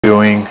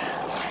Doing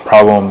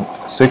problem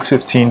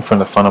 615 from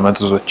the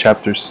fundamentals of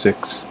chapter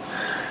 6,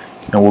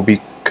 and we'll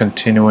be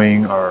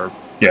continuing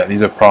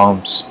these are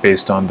problems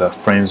based on the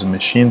frames and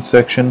machines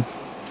section,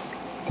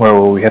 where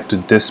we have to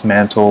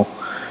dismantle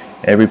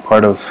every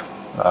part of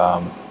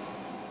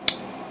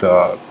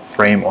the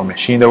frame or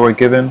machine that we're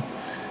given,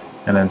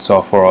 and then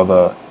solve for all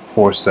the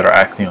forces that are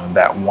acting on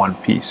that one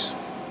piece.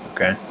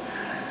 Okay,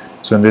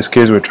 so in this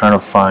case we're trying to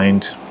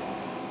find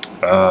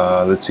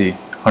let's see,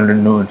 100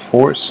 Newton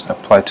force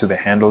applied to the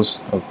handles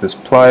of this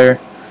plier,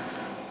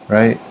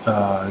 right,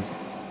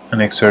 and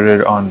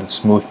exerted on the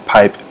smooth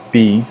pipe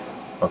B.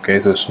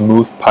 Okay, so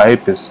smooth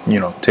pipe is,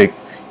 you don't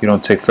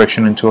take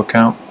friction into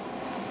account,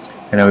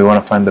 and then we want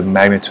to find the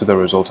magnitude of the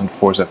resultant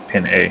force at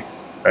pin A,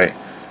 right?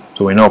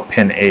 So we know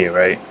pin A,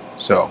 right?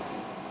 So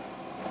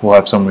we'll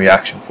have some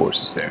reaction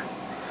forces there.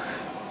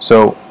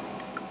 So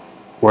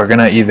we're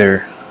gonna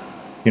either,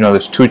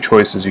 there's two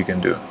choices you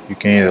can do. You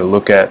can either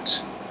look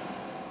at,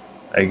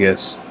 I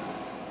guess,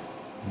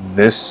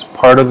 this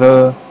part of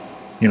the,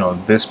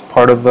 this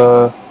part of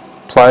the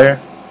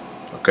plier,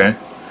 okay,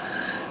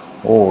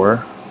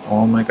 or,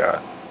 oh my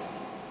god,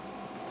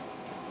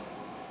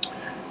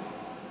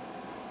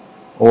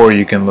 or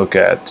you can look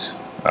at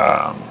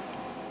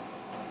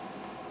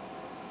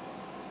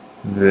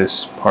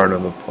this part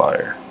of the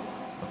plier,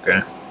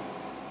 okay,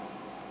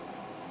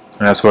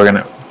 and that's what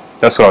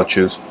I'll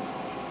choose.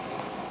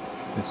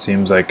 It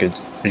seems like it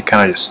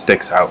kind of just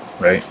sticks out,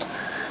 right?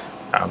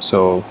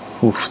 So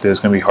there's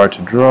gonna be hard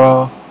to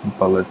draw,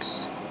 but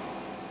let's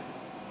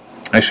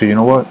actually, you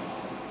know what,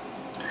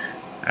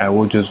 I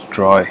will just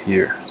draw it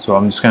here. So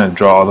I'm just gonna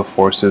draw all the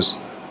forces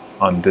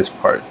on this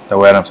part, that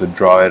way I don't have to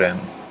draw it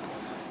and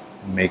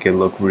make it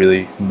look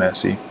really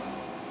messy.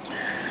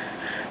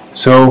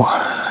 So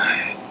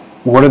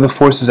what are the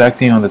forces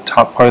acting on the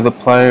top part of the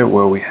plier,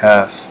 where we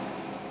have,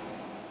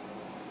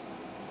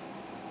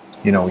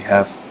 we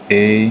have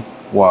A,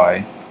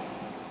 Y.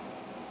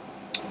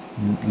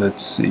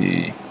 Let's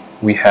see,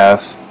 we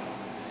have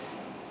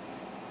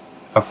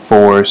a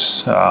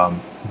force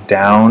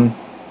down,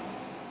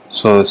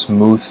 so the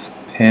smooth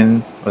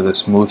pin or the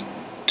smooth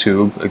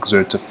tube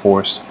exerts a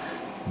force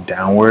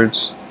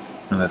downwards,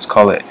 and let's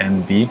call it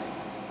NB,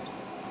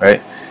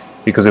 right?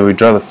 Because if we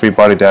draw the free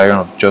body diagram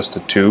of just the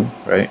tube,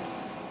 right,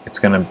 it's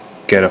gonna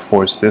get a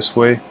force this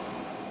way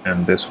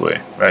and this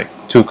way, right?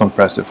 Two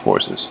compressive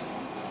forces,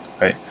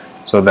 right?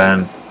 So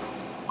then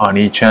on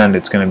each end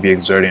it's going to be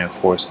exerting a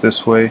force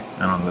this way,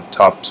 and on the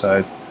top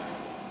side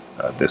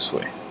this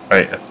way,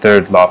 right? A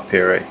third lob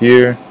pair right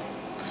here,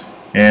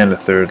 and a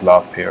third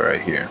lob pair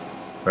right here,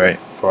 right?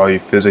 For all you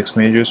physics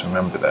majors,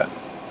 remember that.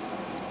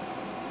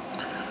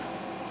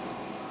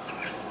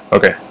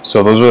 Okay,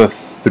 so those are the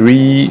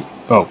three.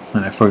 Oh,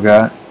 and I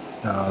forgot.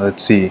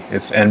 Let's see,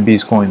 if NB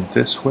is going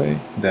this way,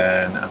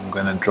 then I'm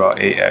going to draw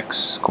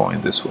AX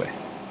going this way.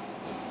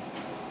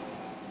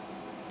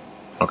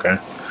 Okay,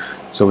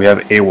 so we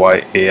have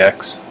AY,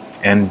 AX,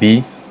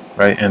 NB,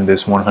 right, and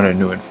this 100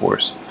 Newton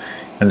force.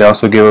 And they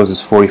also give us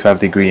this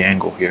 45-degree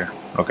angle here,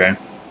 okay?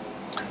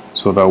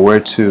 So if I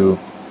were to,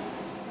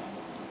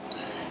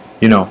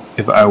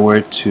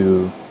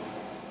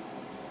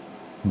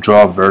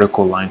 draw a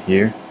vertical line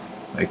here,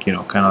 like, kind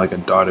of like a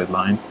dotted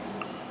line,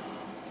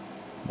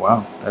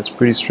 wow, that's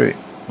pretty straight,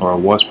 or it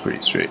was pretty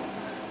straight,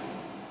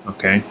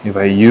 okay? If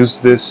I use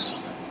this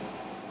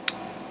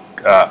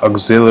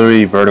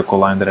auxiliary vertical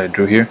line that I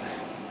drew here,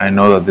 I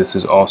know that this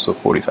is also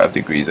 45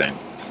 degrees,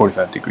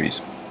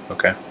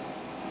 okay?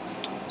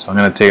 So I'm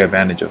going to take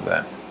advantage of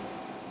that.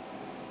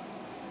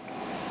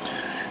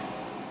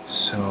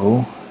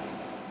 So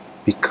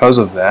because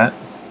of that,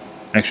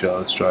 actually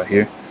let's draw it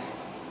here.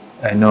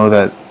 I know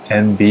that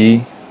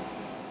NB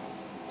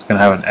is going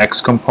to have an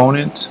X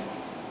component,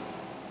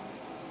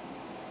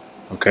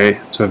 okay?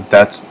 So if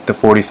that's the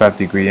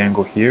 45-degree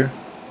angle here,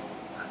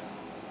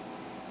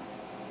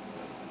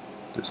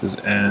 this is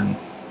NBY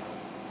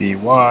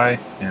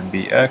and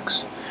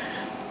BX,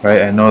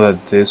 right? I know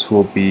that this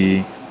will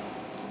be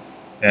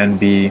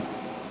NB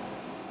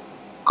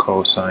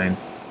cosine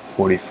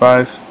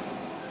 45,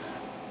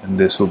 and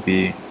this will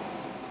be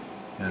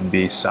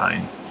NB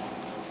sine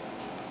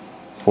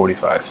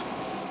 45.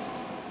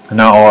 And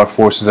now all our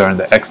forces are in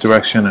the X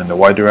direction and the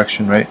Y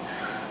direction, right?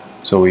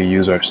 So we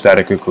use our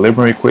static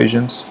equilibrium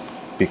equations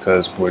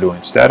because we're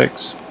doing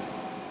statics,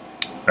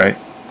 right?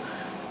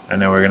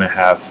 And then we're going to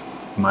have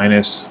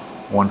minus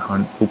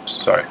 100,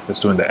 let's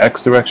do in the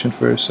X direction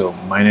first, so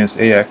minus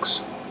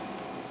AX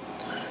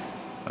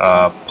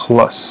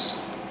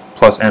plus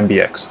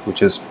MBX,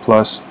 which is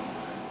plus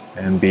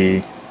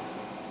MB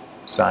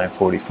sine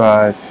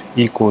 45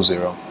 equals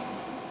 0.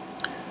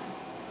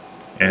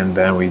 And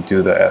then we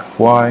do the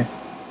FY,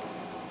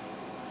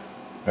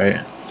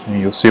 right? And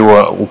you'll see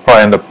we'll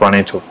probably end up running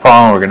into a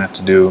problem. We're going to have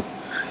to do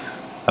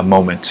a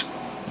moment.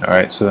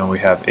 Alright, so then we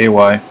have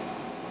AY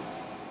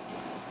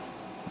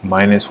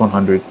minus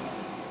 100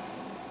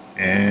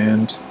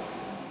 and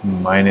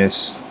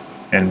minus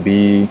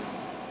NB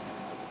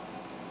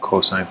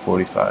cosine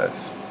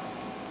 45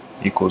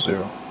 equals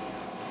 0.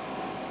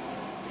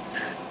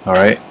 All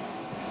right.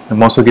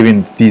 I'm also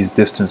giving these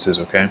distances,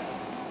 okay?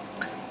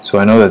 So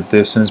I know the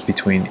distance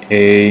between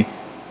A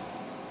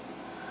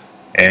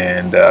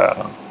and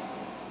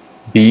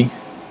B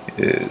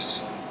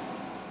is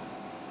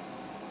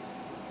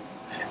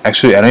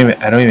actually I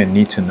don't even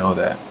need to know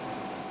that,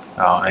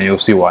 and you'll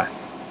see why.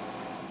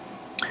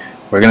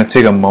 We're gonna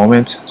take a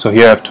moment. So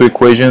here I have 2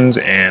 equations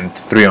and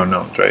 3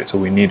 unknowns, right? So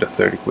we need a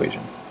third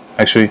equation.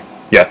 Actually,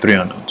 yeah, 3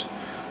 unknowns.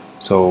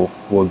 So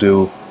we'll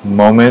do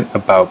moment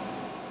about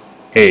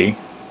A,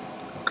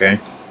 okay?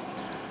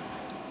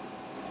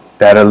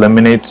 That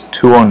eliminates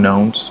 2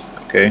 unknowns,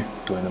 okay?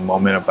 Doing the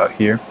moment about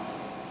here.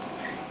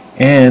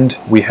 And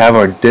we have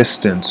our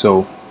distance,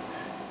 so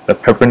the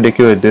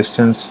perpendicular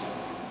distance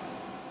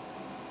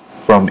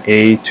from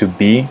A to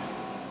B,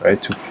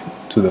 right,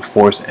 to the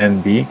force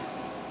NB.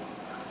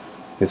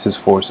 This is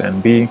force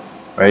NB,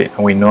 right?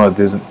 And we know that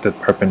this is the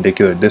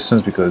perpendicular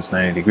distance because it's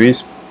 90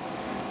 degrees,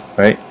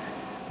 right?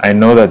 I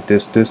know that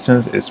this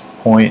distance is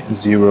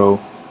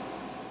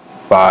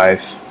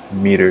 0.05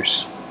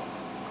 meters,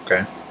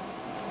 okay?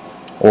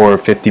 Or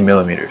 50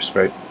 millimeters,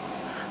 right?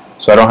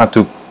 So I don't have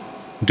to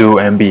do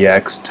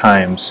MBX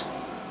times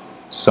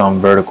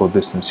some vertical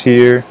distance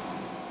here,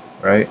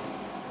 right?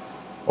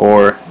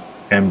 Or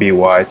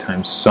MBY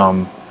times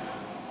some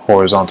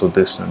horizontal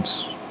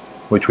distance,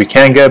 which we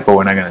can get, but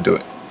we're not going to do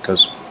it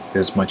because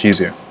it's much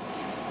easier.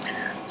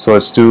 So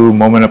let's do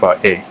moment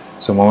about A.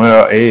 So moment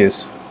about A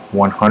is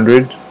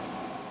 100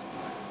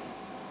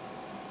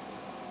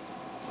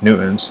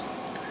 newtons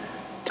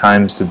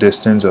times the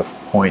distance of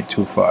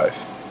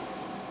 0.25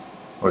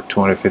 or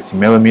 250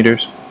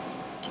 millimeters.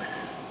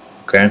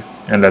 Okay,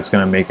 and that's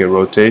going to make it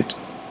rotate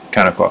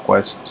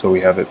counterclockwise, so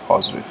we have it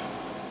positive.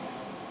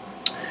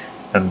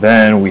 And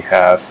then we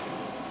have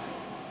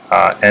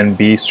NB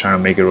is trying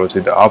to make it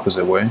rotate the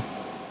opposite way,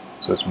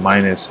 so it's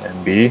minus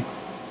NB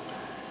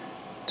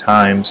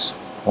times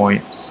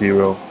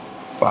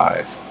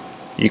 0.05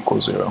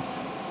 equals 0.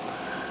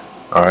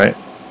 Alright,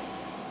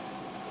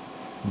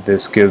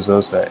 this gives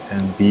us that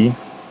NB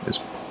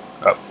is,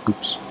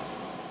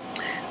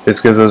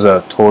 this gives us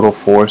a total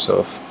force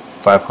of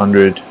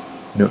 500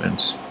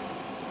 newtons.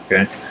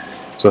 Okay,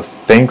 so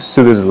thanks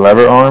to this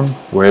lever arm,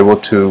 we're able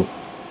to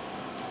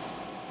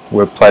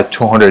apply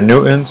 200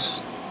 newtons,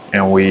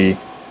 and we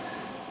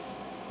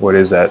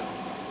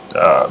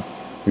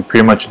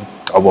pretty much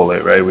double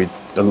it, right? We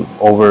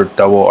over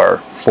double our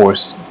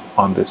force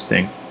on this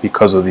thing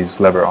because of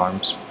these lever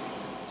arms.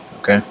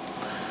 Okay,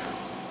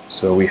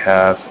 so we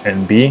have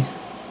NB.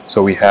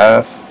 So we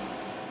have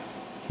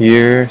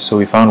here, so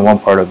we found one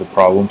part of the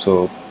problem.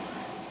 So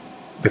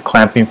the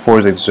clamping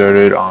force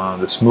exerted on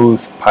the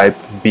smooth pipe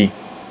B.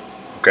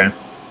 Okay,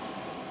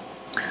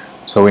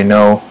 so we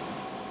know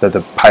that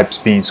the pipe's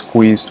being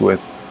squeezed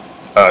with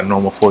a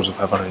normal force of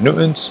 500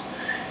 newtons,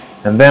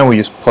 and then we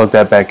just plug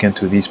that back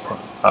into these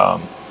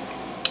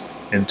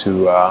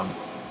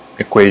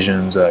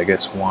equations, I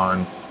guess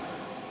 1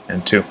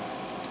 and 2.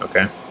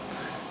 Okay,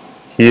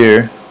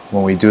 here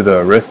when we do the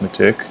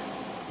arithmetic,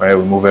 right,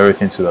 we move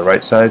everything to the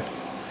right side,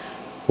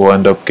 we'll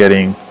end up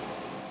getting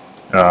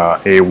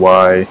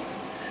AY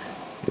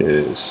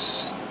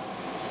is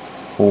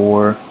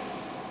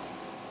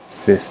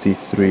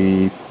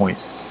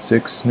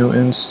 453.6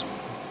 newtons,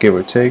 give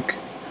or take,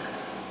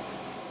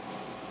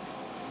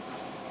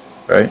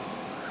 right?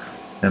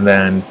 And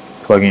then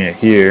plugging it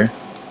here,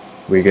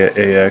 we get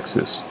AX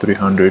is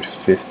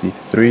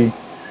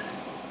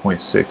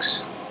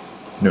 353.6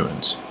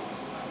 newtons.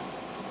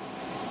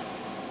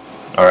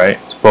 Alright,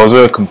 so those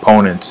are the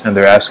components, and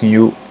they're asking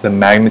you the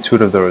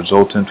magnitude of the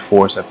resultant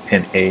force at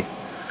pin A.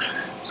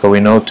 So we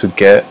know to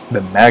get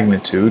the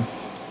magnitude,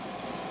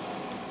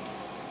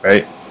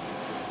 right,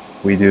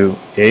 we do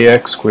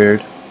AX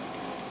squared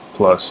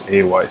plus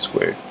AY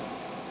squared.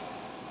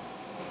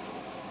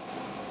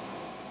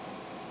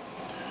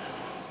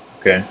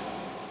 Okay,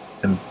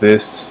 and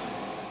this,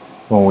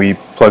 when we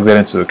plug that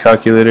into the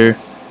calculator,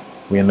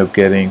 we end up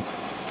getting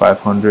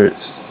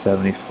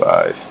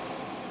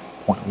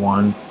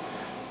 575.1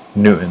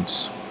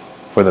 newtons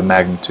for the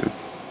magnitude.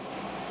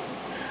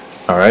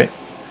 Alright,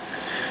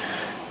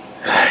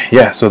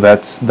 yeah, so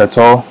that's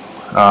all.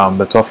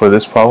 That's all for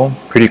this problem.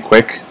 Pretty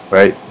quick,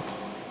 right?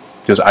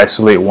 Just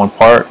isolate one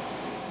part.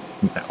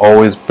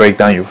 Always break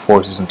down your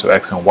forces into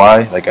X and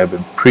Y, like I've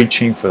been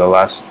preaching for the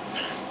last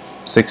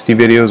 60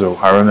 videos or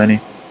however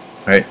many,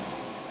 right?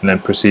 And then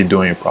proceed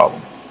doing your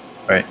problem,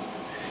 right?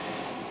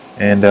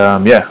 And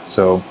yeah,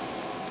 so,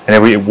 and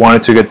if we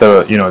wanted to get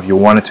the, if you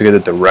wanted to get the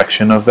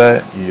direction of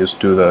that, you just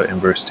do the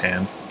inverse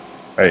tan,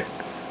 right?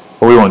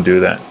 But we won't do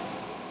that,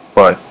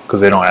 but because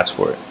they don't ask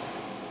for it.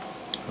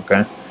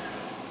 Okay,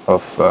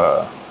 of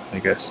I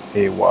guess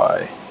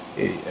AY,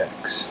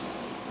 AX.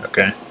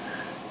 Okay,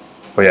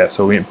 but yeah,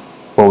 so we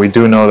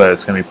do know that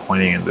it's going to be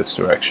pointing in this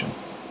direction,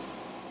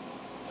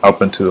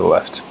 up and to the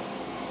left.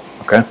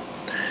 Okay,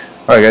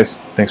 alright guys,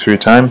 thanks for your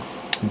time.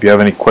 If you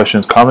have any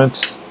questions,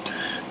 comments,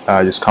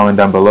 just comment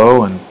down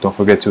below, and don't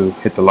forget to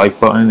hit the like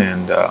button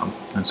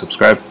and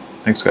subscribe.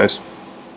 Thanks guys.